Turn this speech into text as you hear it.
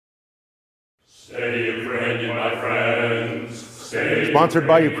Stay Ukrainian, my friends. Stay Sponsored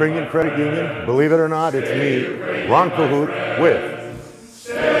by Ukrainian Credit Union. Believe it or not, it's me, Ron Cahoot, with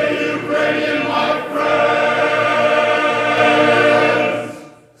Stay Ukrainian, my friends.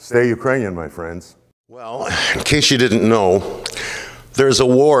 Stay Ukrainian, my friends. Well, in case you didn't know, there's a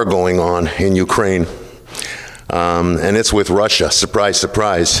war going on in Ukraine, and it's with Russia. Surprise,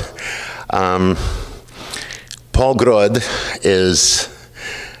 surprise. Paul Grod is,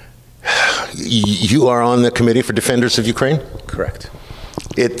 you are on the Committee for Defenders of Ukraine? Correct.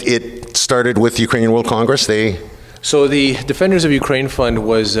 It started with the Ukrainian World Congress. So the Defenders of Ukraine Fund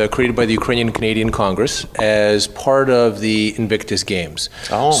was created by the Ukrainian Canadian Congress as part of the Invictus Games.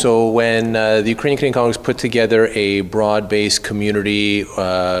 Oh. So when the Ukrainian Canadian Congress put together a broad-based community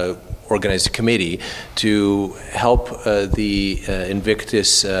organized committee to help the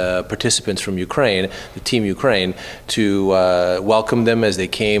Invictus participants from Ukraine, the Team Ukraine, to welcome them as they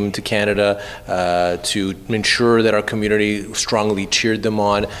came to Canada, to ensure that our community strongly cheered them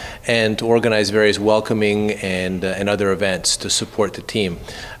on, and to organize various welcoming and other events to support the team.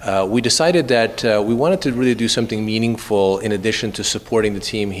 We decided that we wanted to really do something meaningful in addition to supporting the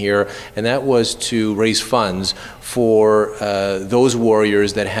team here, and that was to raise funds for those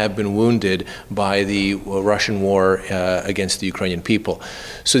warriors that have been wounded by the Russian war against the Ukrainian people.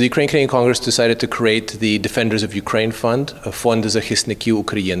 So the Ukrainian Canadian Congress decided to create the Defenders of Ukraine Fund, Фонд захисників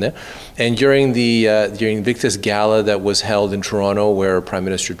України, and during Invictus Gala that was held in Toronto, where Prime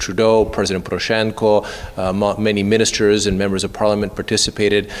Minister Trudeau, President Poroshenko, many ministers and members of parliament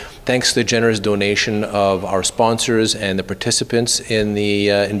participated, thanks to the generous donation of our sponsors and the participants in the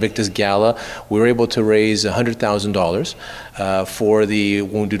Invictus Gala, we were able to raise $100,000 for the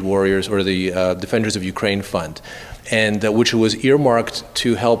Wounded Warriors, or the Defenders of Ukraine Fund, and which was earmarked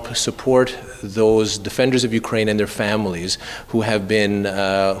to help support those defenders of Ukraine and their families who have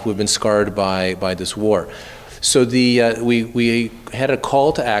been scarred by this war. So we had a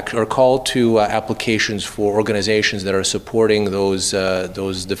call to act, or call to applications for organizations that are supporting those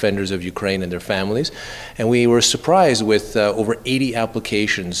defenders of Ukraine and their families, and we were surprised with over 80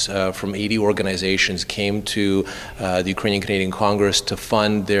 applications from 80 organizations came to the Ukrainian Canadian Congress to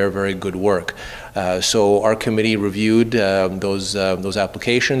fund their very good work. So our committee reviewed those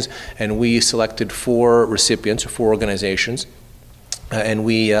applications, and we selected 4 recipients, or 4 organizations. And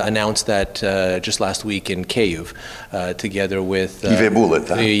we announced that just last week in Kyiv, together with I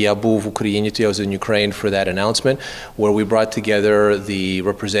was in Ukraine for that announcement, where we brought together the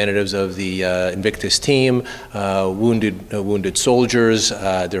representatives of the Invictus team, wounded soldiers,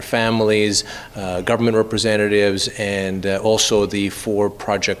 their families, government representatives, and also the 4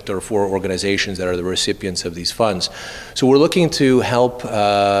 organizations that are the recipients of these funds. So we're looking to help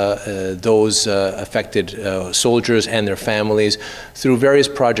those affected soldiers and their families through various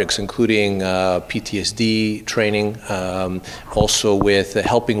projects, including PTSD training, also with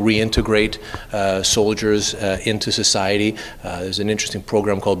helping reintegrate soldiers into society. There's an interesting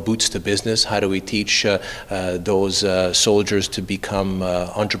program called Boots to Business. How do we teach those soldiers to become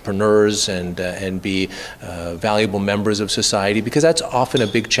entrepreneurs and be valuable members of society? Because that's often a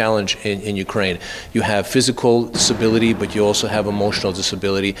big challenge in Ukraine. You have physical disability, but you also have emotional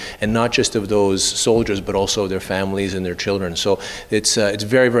disability, and not just of those soldiers, but also their families and their children. So it's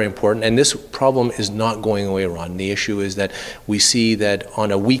very, very important, and this problem is not going away, Ron. The issue is that we see that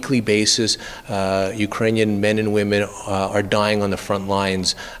on a weekly basis, Ukrainian men and women are dying on the front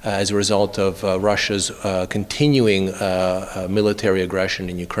lines as a result of Russia's continuing military aggression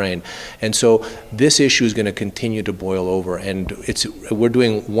in Ukraine. And so this issue is going to continue to boil over, and we're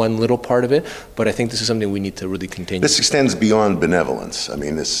doing one little part of it, but I think this is something we need to really continue. This extends beyond benevolence. I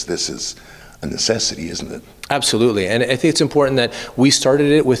mean, this is a necessity, isn't it? Absolutely, and I think it's important that we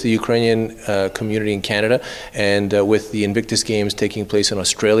started it with the Ukrainian community in Canada, and with the Invictus Games taking place in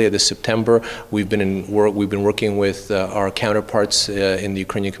Australia this September, we've been working with our counterparts in the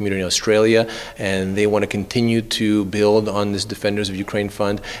Ukrainian community in Australia, and they want to continue to build on this Defenders of Ukraine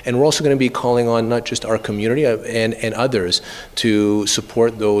Fund, and we're also going to be calling on not just our community and others to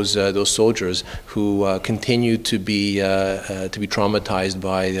support those soldiers who continue to be traumatized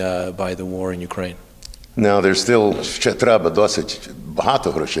by the war in Ukraine. Now, there's still ще треба досить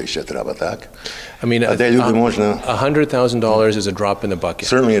багато грошей ще треба, так? I mean, $100,000 is a drop in the bucket.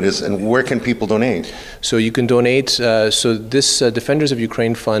 Certainly it is. And where can people donate? So you can donate. So this Defenders of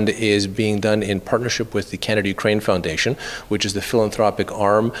Ukraine Fund is being done in partnership with the Canada-Ukraine Foundation, which is the philanthropic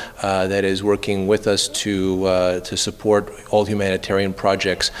arm that is working with us to support all humanitarian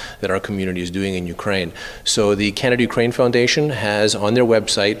projects that our community is doing in Ukraine. So the Canada-Ukraine Foundation has on their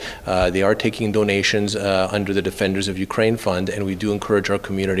website, they are taking donations under the Defenders of Ukraine Fund, and we do encourage our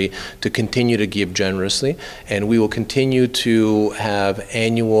community to continue to give generously, and we will continue to have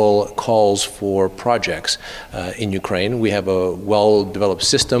annual calls for projects in Ukraine. We have a well-developed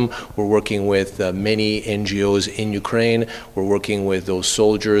system. We're working with many NGOs in Ukraine. We're working with those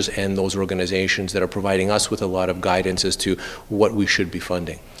soldiers and those organizations that are providing us with a lot of guidance as to what we should be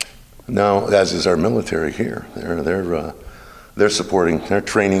funding. Now, as is our military here, they're supporting, they're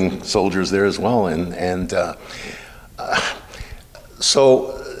training soldiers there as well,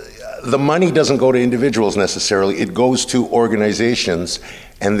 so the money doesn't go to individuals necessarily. It goes to organizations,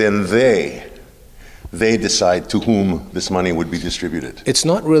 and then they decide to whom this money would be distributed. It's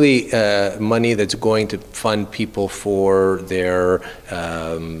not really money that's going to fund people for their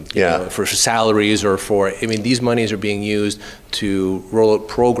for salaries or for, I mean, these monies are being used to roll out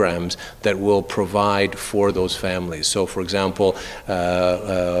programs that will provide for those families. So, for example,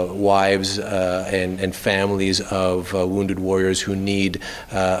 wives and families of wounded warriors who need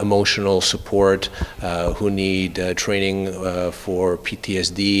emotional support, who need training for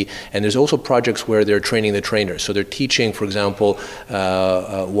PTSD, and there's also projects where they're training the trainers. So they're teaching, for example,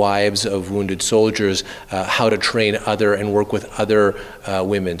 wives of wounded soldiers how to train other and work with other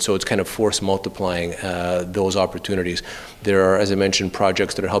women. So it's kind of force multiplying those opportunities. There are, as I mentioned,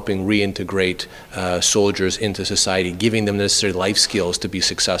 projects that are helping reintegrate soldiers into society, giving them the necessary life skills to be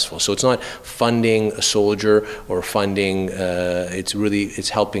successful. So it's not funding a soldier or funding, it's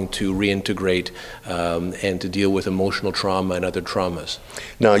helping to reintegrate and to deal with emotional trauma and other traumas.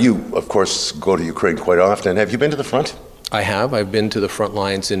 Now, you, of course, go to Ukraine quite often. Have you been to the front? I have. I've been to the front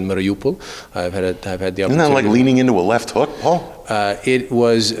lines in Mariupol. I've had the opportunity. Isn't that like leaning into a left hook, Paul? It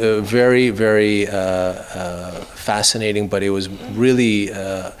was very, very fascinating, but it was really,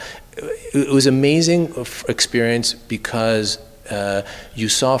 it was amazing experience because you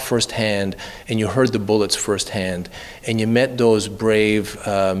saw firsthand and you heard the bullets firsthand, and you met those brave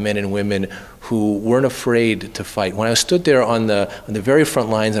men and women who weren't afraid to fight. When I stood there on the very front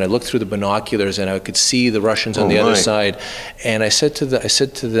lines and I looked through the binoculars and I could see the Russians on the other side, and I said to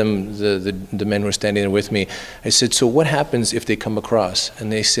them, the men who were standing there with me, I said, so what happens if they come across?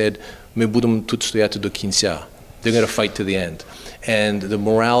 And they said, "Мы будем тут стоять до кінця." They're going to fight to the end. And the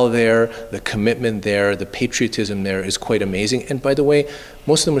morale there, the commitment there, the patriotism there is quite amazing. And by the way,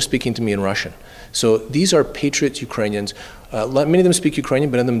 most of them are speaking to me in Russian. So these are patriot Ukrainians. Many of them speak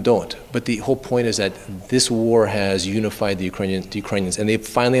Ukrainian, but none of them don't. But the whole point is that this war has unified the Ukrainians, and they've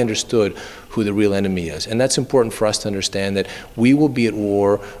finally understood who the real enemy is. And that's important for us to understand, that we will be at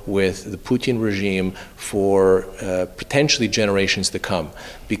war with the Putin regime for potentially generations to come,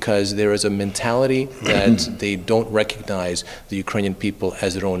 because there is a mentality that they don't recognize the Ukrainian people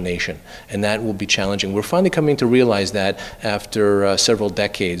as their own nation. And that will be challenging. We're finally coming to realize that after several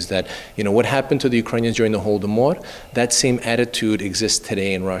decades, that, you know, what happened to the Ukrainians during the Holodomor, that same attitude exists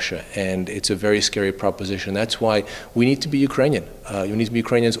today in Russia, and it's a very scary proposition. That's why we need to be Ukrainian. You need to be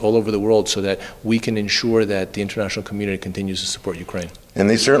Ukrainians all over the world so that we can ensure that the international community continues to support Ukraine. And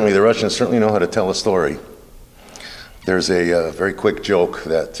the Russians certainly know how to tell a story. There's a very quick joke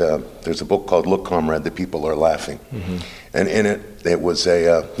that there's a book called Look, Comrade, the People Are Laughing. Mm-hmm. And in it was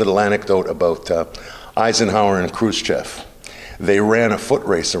a little anecdote about Eisenhower and Khrushchev. They ran a foot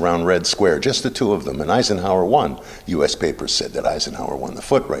race around Red Square, just the two of them, and Eisenhower won. U.S. papers said that Eisenhower won the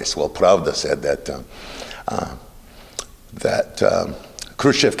foot race. Well, Pravda said that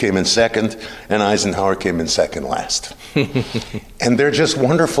Khrushchev came in second and Eisenhower came in second last. And they're just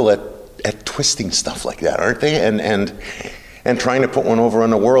wonderful at twisting stuff like that, aren't they? And trying to put one over on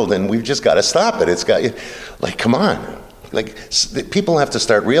the world, and we've just got to stop it. It's got, like, come on. Like, people have to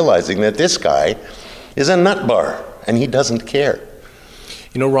start realizing that this guy is a nut bar. And he doesn't care.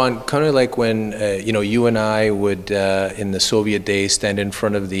 You know, Ron, kind of like when, you know, you and I would, in the Soviet days, stand in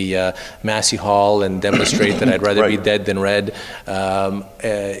front of the Massey Hall and demonstrate that I'd rather be dead than red. And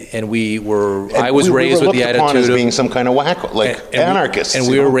I was raised with the attitude as being some kind of wacko, like anarchists. And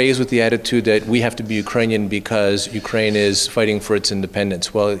we were raised with the attitude that we have to be Ukrainian because Ukraine is fighting for its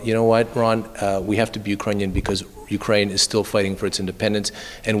independence. Well, you know what, Ron? We have to be Ukrainian because Ukraine is still fighting for its independence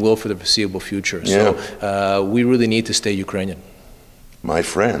and will for the foreseeable future. Yeah. So we really need to stay Ukrainian. My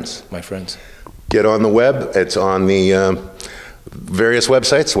friends. My friends. Get on the web. It's on the various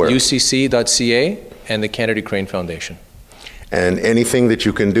websites. Where? UCC.ca and the Canada-Ukraine Foundation. And anything that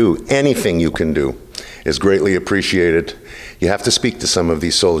you can do, anything you can do, is greatly appreciated. You have to speak to some of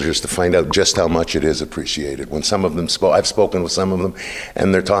these soldiers to find out just how much it is appreciated. When some of them I've spoken with some of them,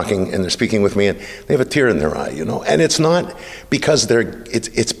 and they're talking and they're speaking with me, and they have a tear in their eye, you know. And it's not because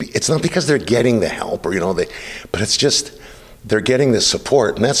it's not because they're getting the help, or, you know, but it's just they're getting the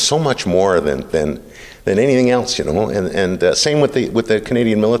support, and that's so much more than than anything else, you know. And same with the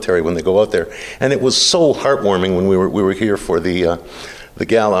Canadian military when they go out there. And it was so heartwarming when we were here for the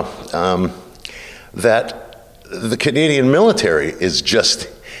gala that the Canadian military is just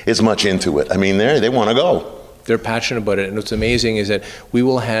as much into it. I mean, they want to go. They're passionate about it, and what's amazing is that we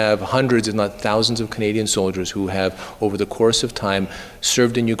will have hundreds, if not thousands, of Canadian soldiers who have, over the course of time,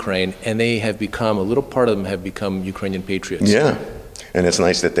 served in Ukraine, and they have become, a little part of them have become Ukrainian patriots. Yeah, and it's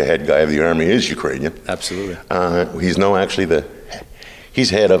nice that the head guy of the army is Ukrainian. Absolutely. He's now actually he's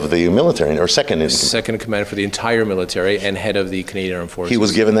head of the military, or second in Second in command for the entire military and head of the Canadian Armed Forces. He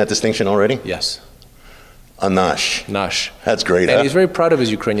was given that distinction already? Yes. A Nash. Nash. That's great, And huh? he's very proud of his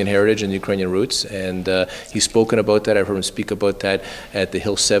Ukrainian heritage and Ukrainian roots, and he's spoken about that. I've heard him speak about that at the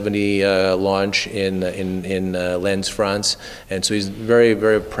Hill 70 launch in Lens, France, and so he's very,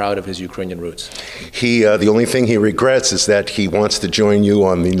 very proud of his Ukrainian roots. The only thing he regrets is that he wants to join you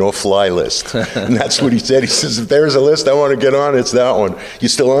on the no-fly list. And that's what he said. He says, if there's a list I want to get on, it's that one. You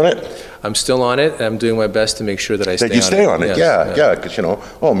still on it? I'm still on it, and I'm doing my best to make sure that I stay on it. That you stay on it, Yes, yeah, because, you know,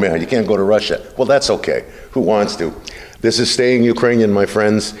 oh man, you can't go to Russia. Well, that's okay. Who wants to? This is Staying Ukrainian, my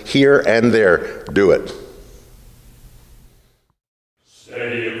friends, here and there. Do it.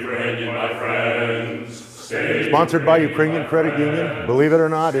 Stay Ukrainian, my friends. Stay Sponsored by Ukrainian Credit Union. Believe it or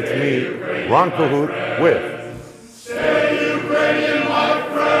not, it's me, Ron Cahoot, with Stay Ukrainian, my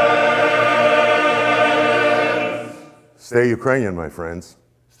friends. Stay Ukrainian, my friends.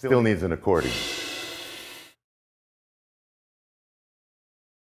 Still needs an accordion.